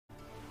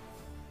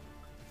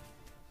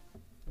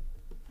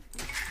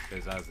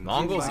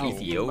Mongols,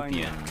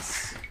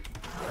 Ethiopians.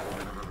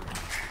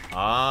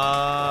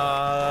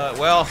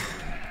 Well,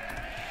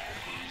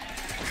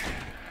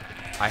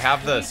 I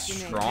have the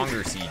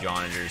stronger siege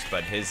onagers,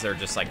 but his are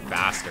just like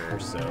faster,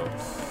 so.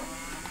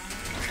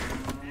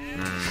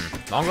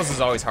 Mongols is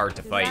always hard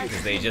to fight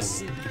because they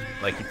just,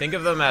 like, you think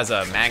of them as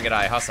a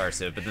Mangadai Hussar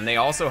civ, but then they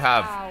also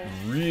have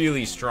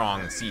really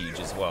strong siege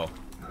as well.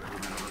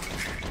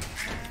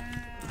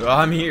 So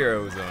I'm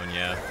hero zone,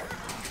 yeah.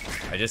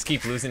 I just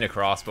keep losing to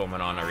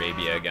crossbowmen on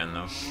Arabia again,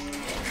 though.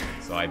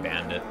 So I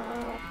banned it.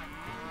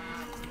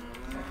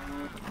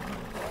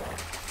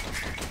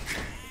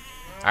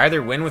 I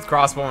either win with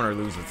crossbowmen or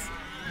lose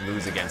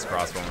against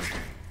crossbowmen.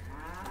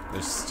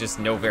 There's just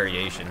no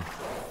variation.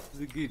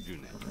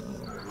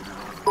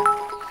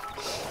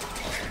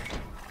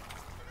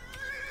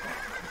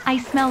 I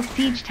smell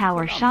siege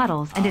tower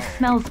shuttles and it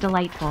smells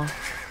delightful.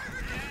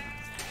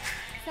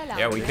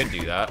 Yeah, we could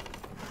do that.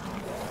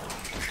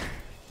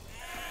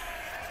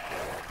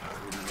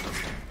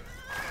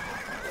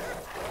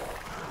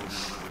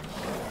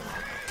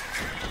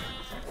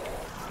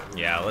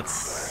 Yeah,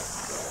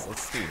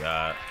 let's do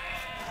that.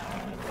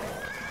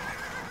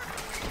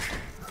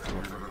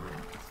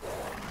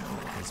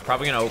 He's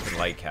probably gonna open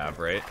light cab,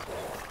 right?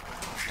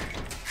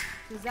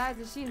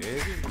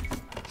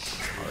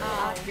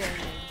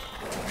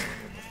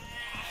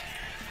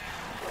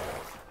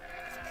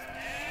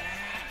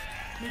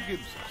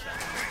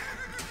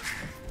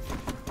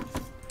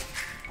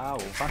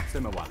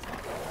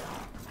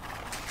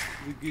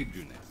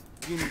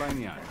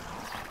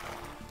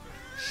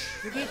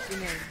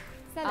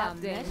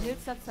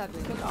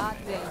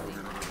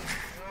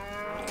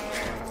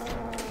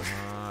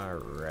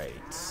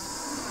 Alright.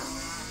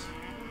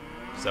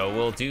 So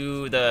we'll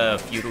do the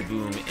feudal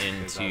boom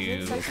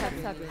into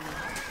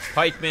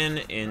pikemen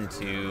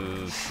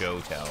into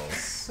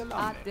showtells.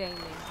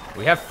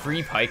 We have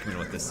free pikemen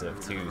with this civ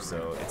too,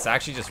 so it's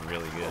actually just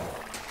really good.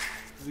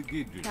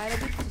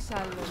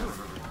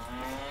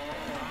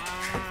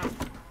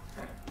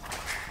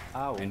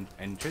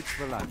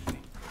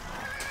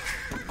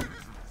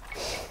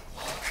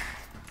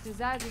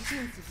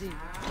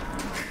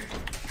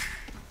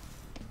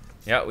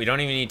 Yeah, we don't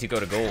even need to go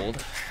to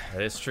gold.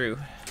 That is true.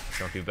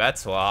 Don't do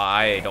bets. Well,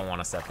 I don't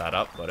want to set that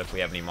up, but if we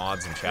have any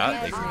mods in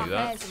chat, they can do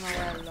that.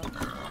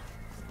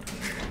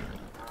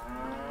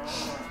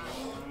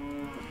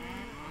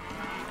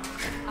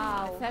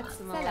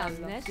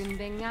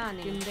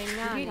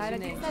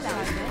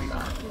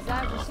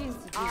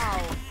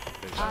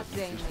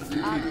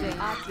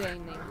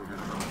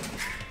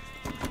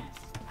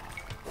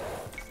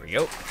 There we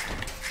go.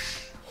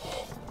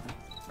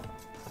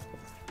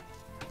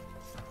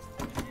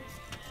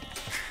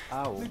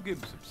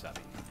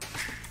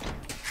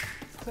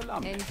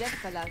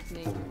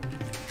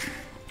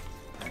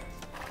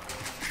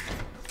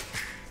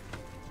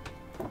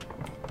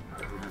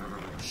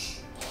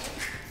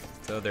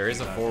 So there is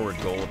a forward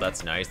gold,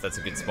 that's nice. That's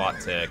a good spot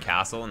to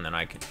castle, and then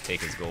I could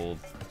take his gold.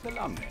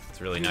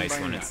 It's really nice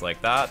when it's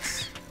like that.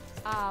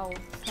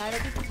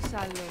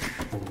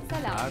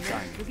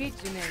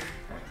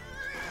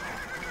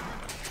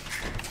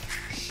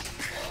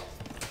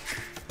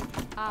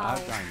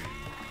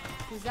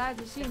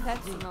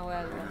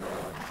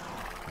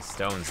 The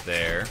stone's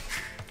there.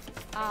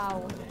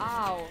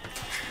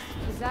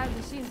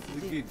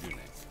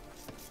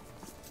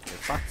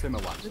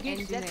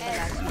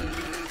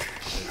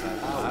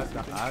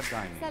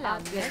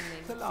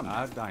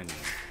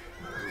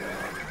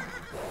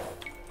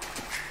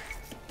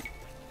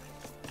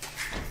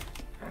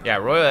 Yeah,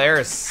 Royal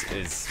Heiress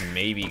is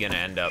maybe gonna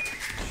end up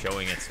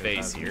showing its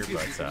face here,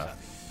 but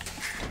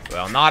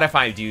well, not if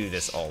I do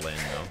this all in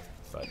though,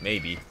 but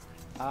maybe.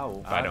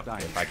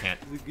 If I can't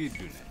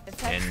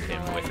end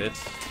him with it.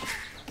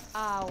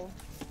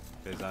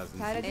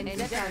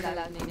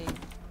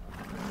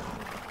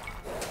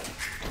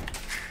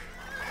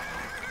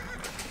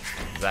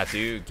 That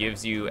dude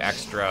gives you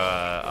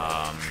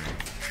extra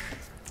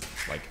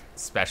like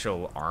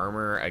special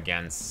armor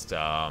against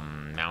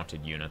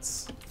mounted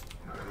units.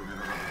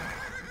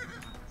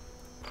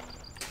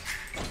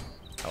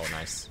 Oh,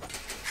 nice.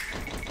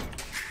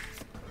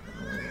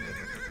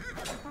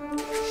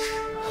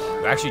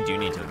 We actually do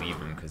need to leave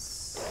him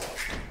because,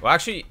 well,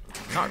 actually,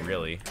 not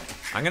really.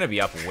 I'm gonna be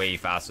up way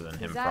faster than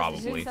him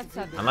probably,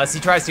 unless he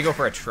tries to go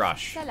for a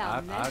trush.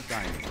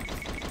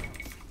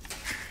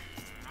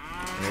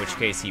 In which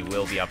case he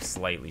will be up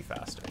slightly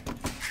faster.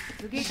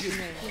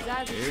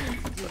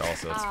 But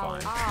also it's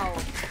fine.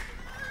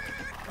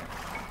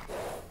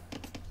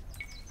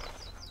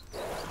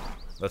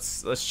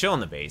 Let's chill in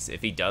the base.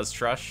 If he does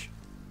trush,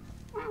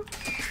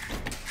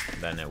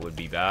 then it would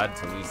be bad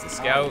to lose the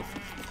scout.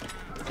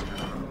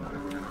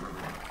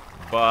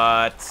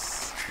 But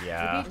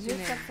yeah,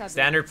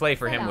 standard play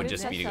for him would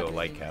just be to go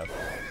light cap.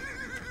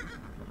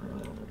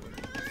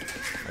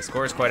 My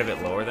score is quite a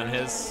bit lower than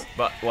his,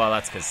 but, well,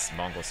 that's because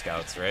Mongol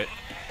scouts, right?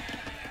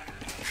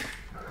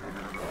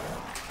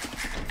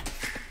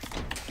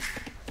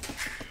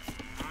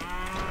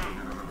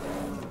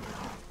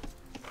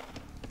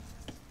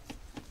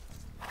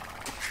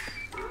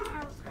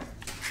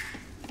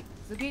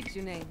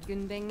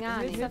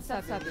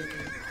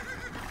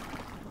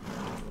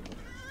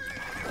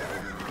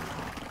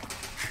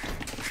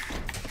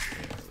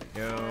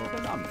 Go.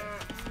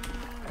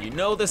 You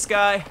know this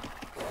guy?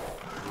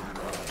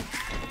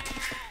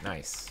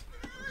 Nice.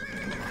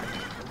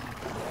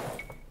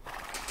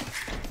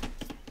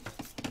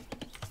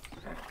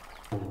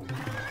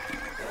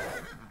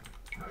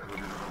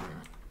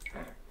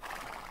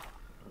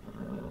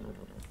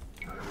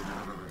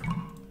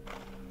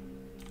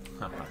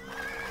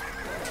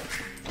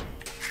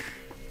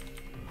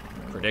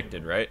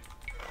 Predicted, right?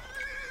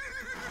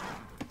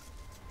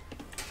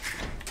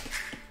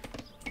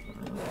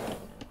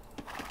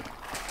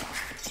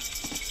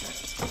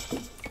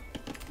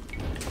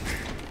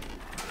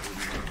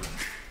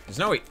 There's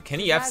no way. Can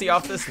he FC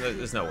off this? No,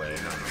 there's no way.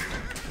 No, no.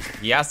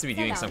 He has to be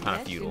doing some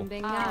kind of feudal.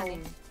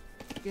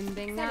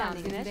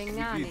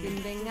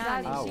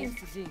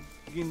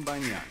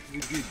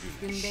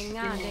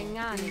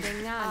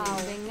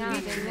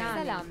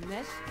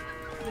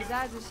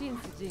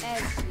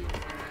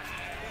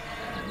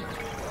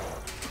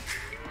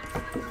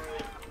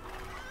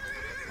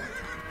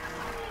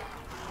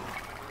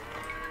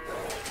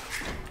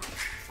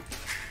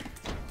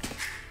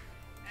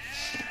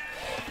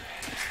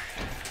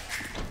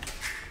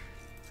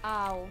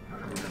 Ow.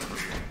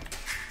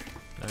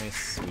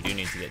 Nice. We do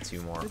need to get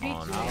 2 more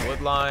on the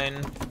wood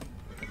line.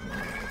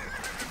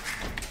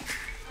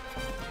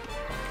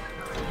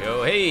 There we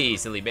go. Hey,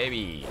 silly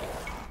baby.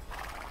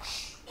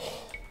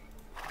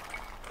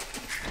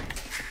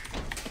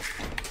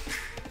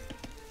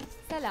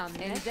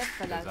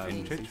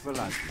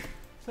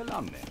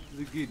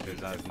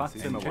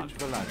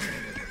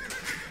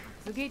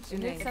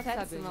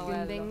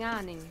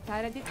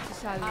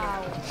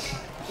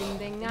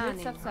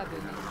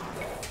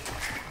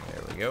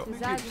 There we go.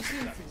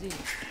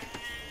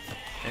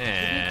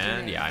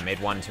 And yeah, I made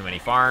 1 too many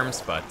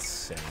farms, but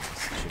it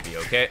should be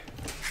okay.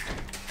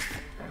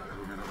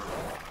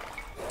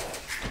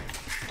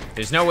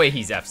 There's no way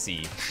he's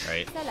FC,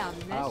 right?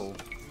 Ow.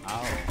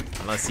 Ow.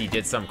 Unless he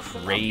did some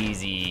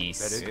crazy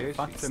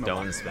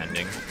stone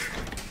spending.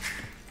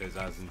 I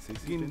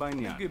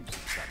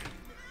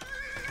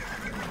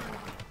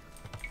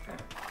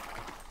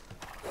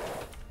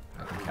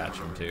can catch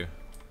him too.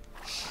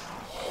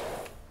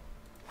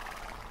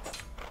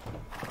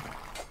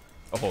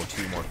 Oh,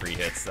 2 more free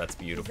hits. That's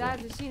beautiful.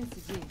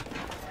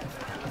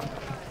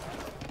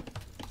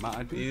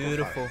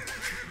 Beautiful.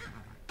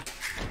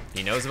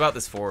 He knows about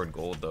this forward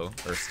gold though,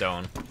 or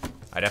stone.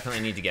 I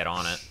definitely need to get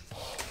on it.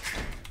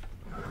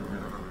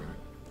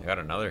 I got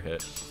another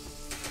hit.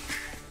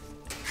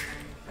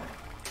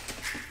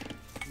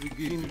 I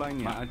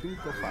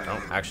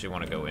don't actually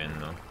want to go in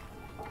though.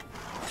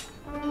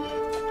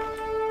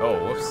 Oh,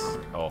 whoops.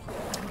 Oh.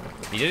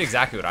 He did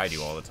exactly what I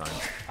do all the time.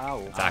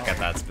 Attack at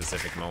that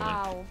specific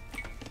moment.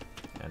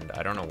 And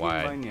I don't know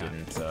why I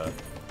didn't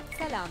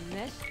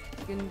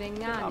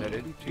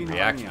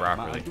react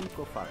properly.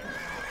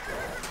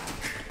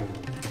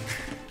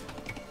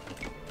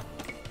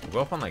 We'll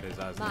go up on like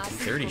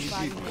 30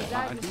 sheep.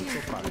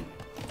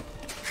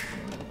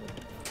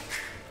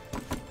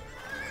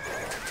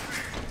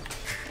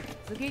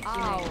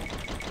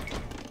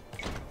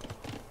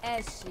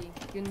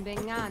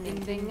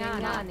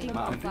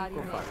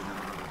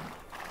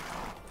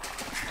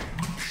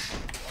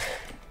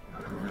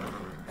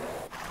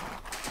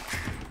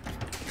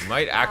 You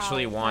might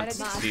actually want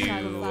to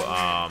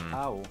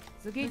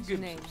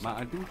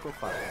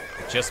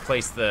just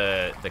place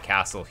the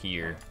castle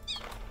here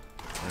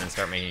and then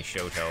start making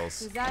show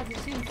tells.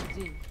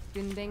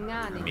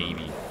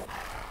 Maybe.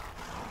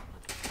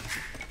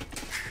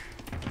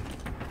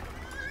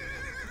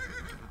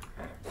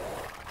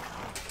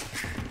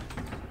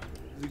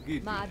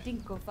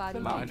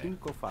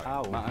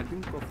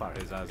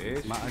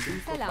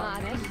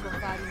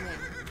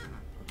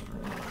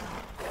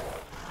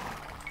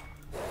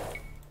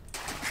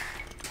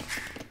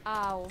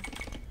 Ow.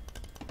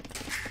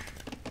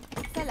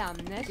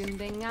 Selamnet.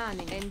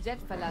 Enjet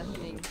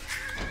Falatning.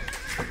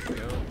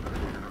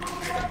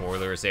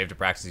 Boiler is saved to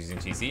practice using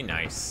TC.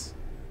 Nice.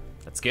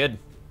 That's good.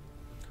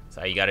 That's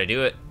how you gotta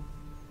do it.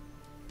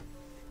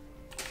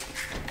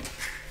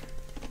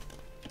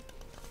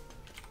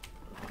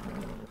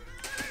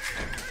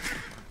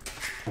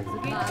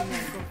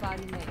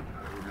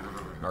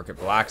 Market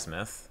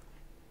blacksmith.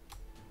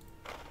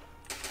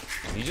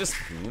 Is he just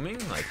booming?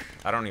 Like,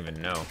 I don't even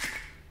know.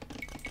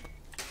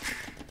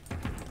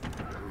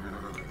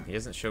 He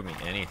hasn't showed me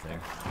anything.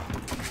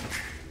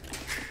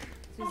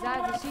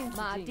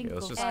 Okay,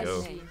 let's just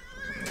go.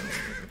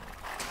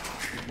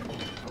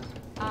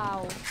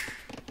 Ow.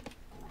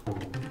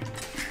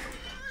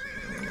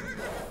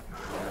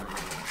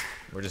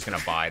 We're just gonna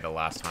buy the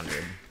last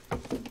 100.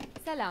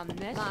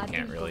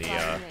 Can't really do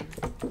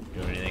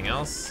anything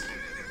else.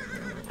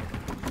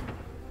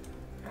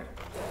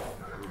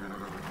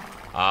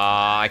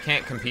 I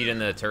can't compete in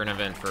the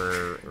tournament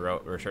for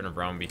Return of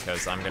Rome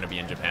because I'm gonna be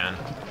in Japan.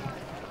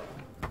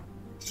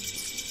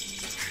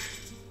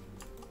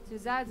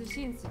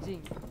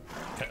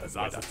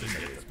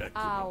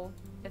 Au.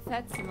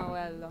 Effezzi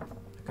Moello.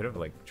 I could have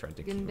like tried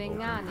to keep him open.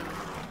 Ginbengani.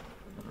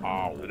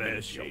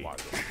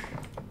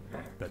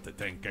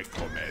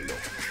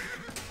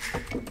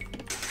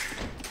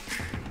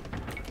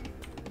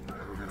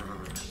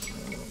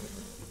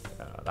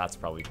 That's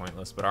probably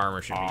pointless, but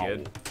armor should be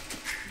good.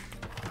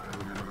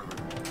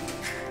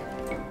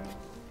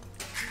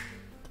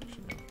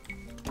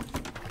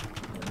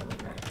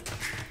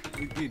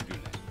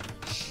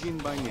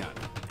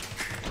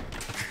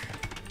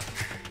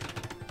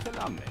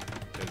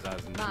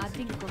 Ma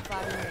tinko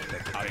fare.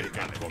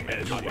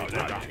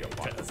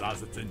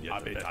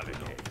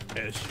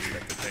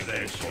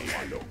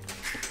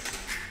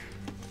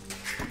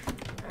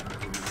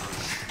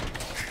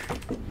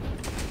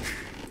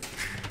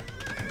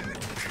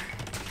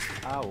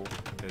 Au.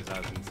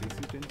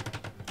 Sisiten.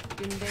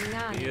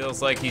 Ginbengani.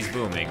 Feels like he's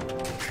booming.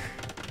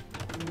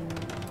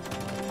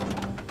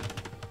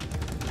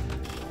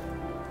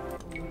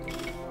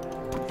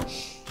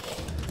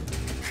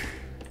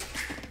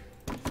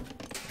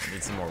 I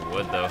need some more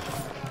wood though.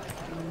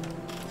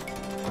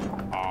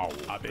 Au.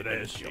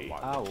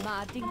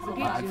 Ma tinko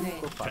gijune.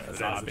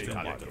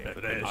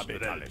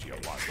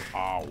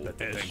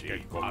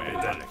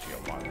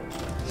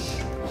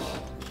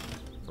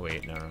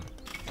 Wait, no.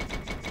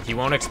 He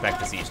won't expect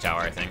the siege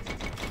tower, I think.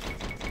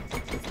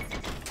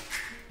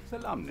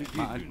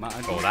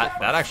 Oh,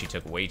 that actually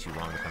took way too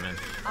long to come in.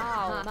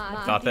 Au.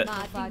 Thought that-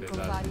 Ma tinko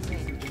fare.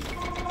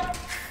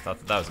 Thought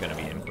that was gonna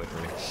be in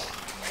quickly.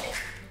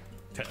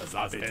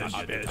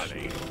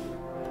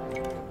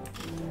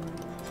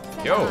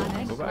 Yo,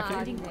 go back Ma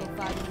in. tinko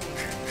fare.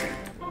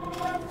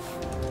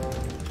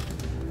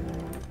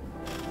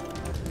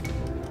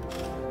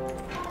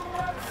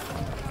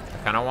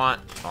 I kind of want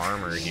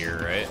armor here,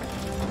 right?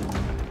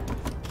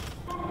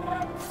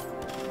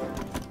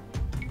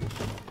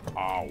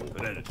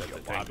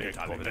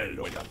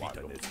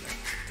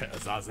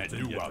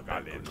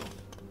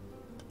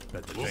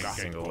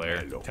 Single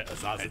layer. He's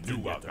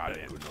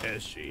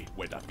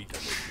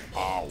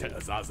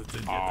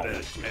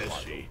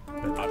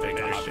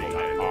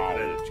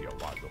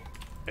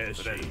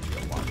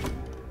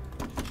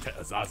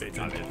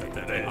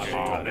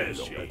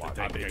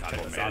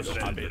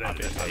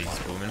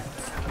booming.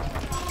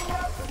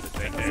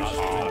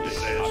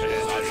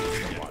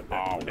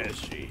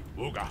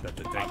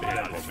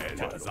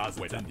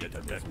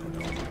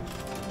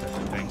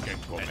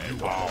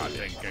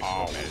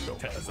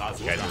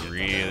 These guys are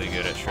really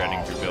good at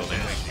shredding through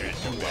buildings.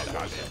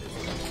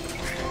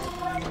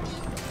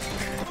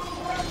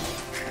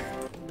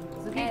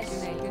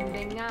 Gijune.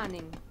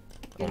 Ginbengani.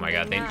 Oh my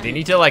god, they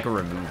need to like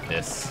remove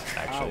this,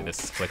 actually,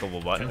 this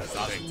clickable button.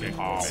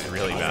 It's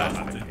really bad.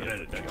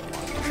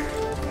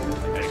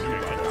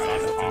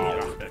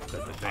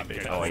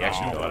 Oh, he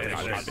actually left.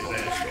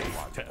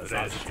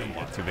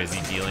 Too busy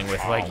dealing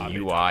with like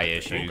UI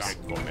issues.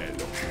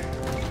 Au.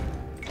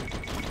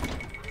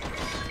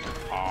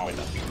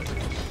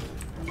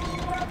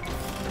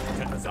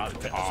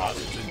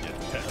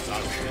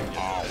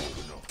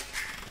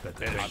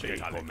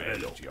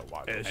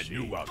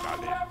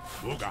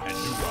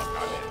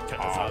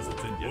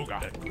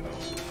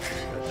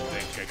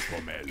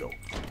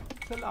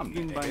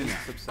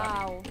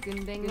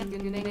 Ginbengani.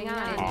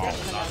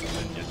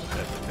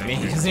 I mean,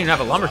 he doesn't even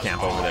have a lumber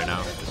camp over there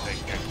now.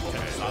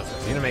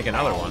 He's gonna make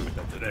another one.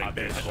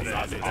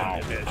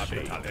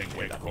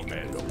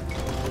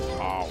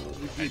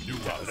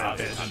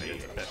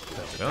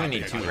 We only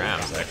need 2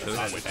 rams, actually.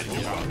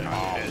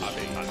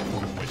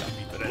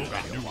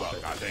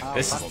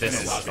 This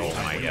is, oh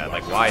my god,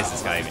 like, why is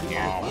this guy even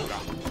here? Au.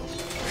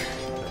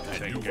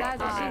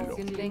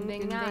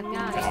 Ginbengani.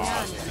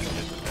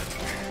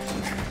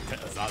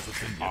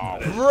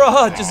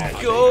 Bruh, just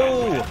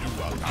go!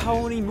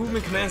 How many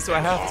movement commands do I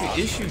have to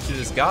issue to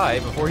this guy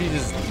before he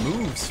just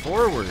moves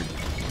forward?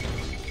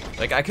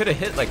 Like, I could have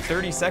hit like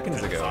 30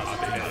 seconds ago.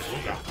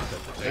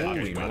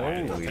 Holy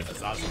moly.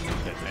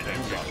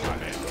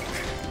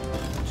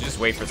 Just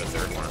wait for the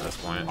 3rd one at this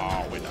point.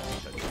 Oh,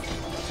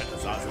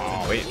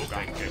 wait,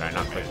 can I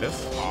not click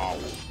this?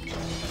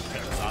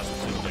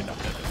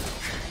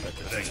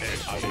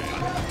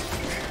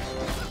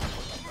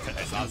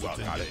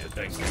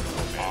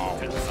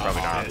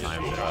 Probably not enough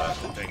time for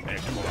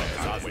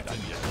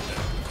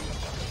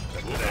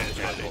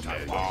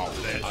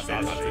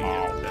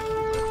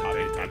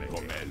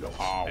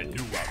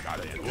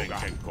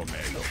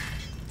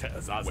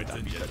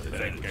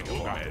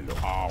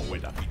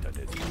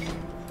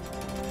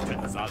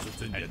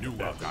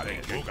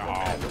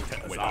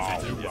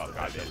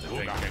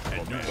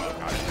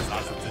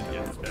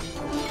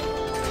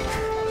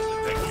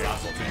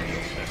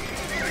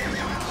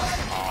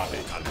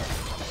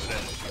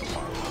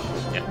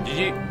yeah, GG.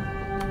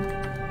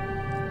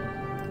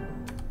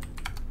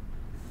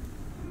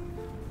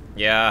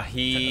 Yeah,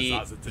 he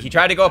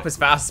tried to go up as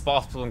fast as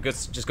possible and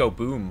just go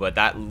boom, but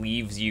that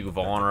leaves you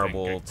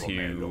vulnerable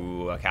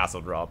to a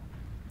castle drop.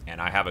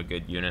 And I have a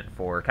good unit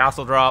for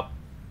castle drop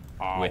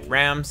with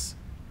rams.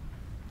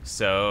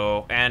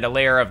 So, and a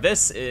layer of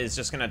this is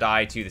just gonna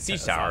die to the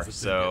siege tower.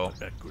 So,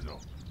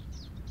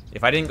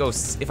 if I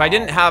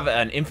didn't have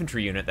an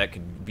infantry unit that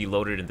could be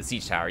loaded in the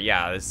siege tower,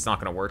 yeah, this is not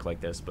gonna work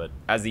like this. But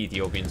as the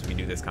Ethiopians, we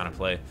do this kind of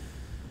play.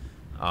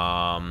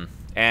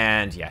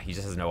 And yeah, he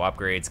just has no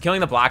upgrades.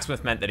 Killing the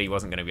blacksmith meant that he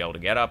wasn't gonna be able to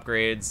get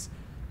upgrades.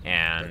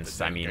 And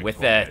I mean, with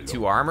the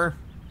 2 armor,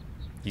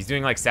 he's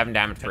doing like 7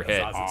 damage per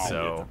hit.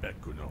 So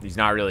he's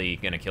not really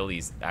gonna kill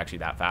these actually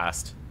that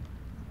fast.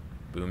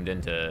 Boomed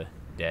into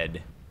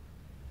dead.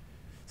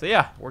 So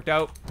yeah, worked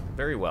out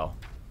very well.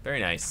 Very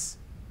nice.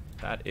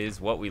 That is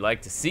what we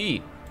like to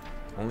see.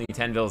 Only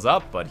 10 vills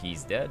up, but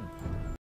he's dead.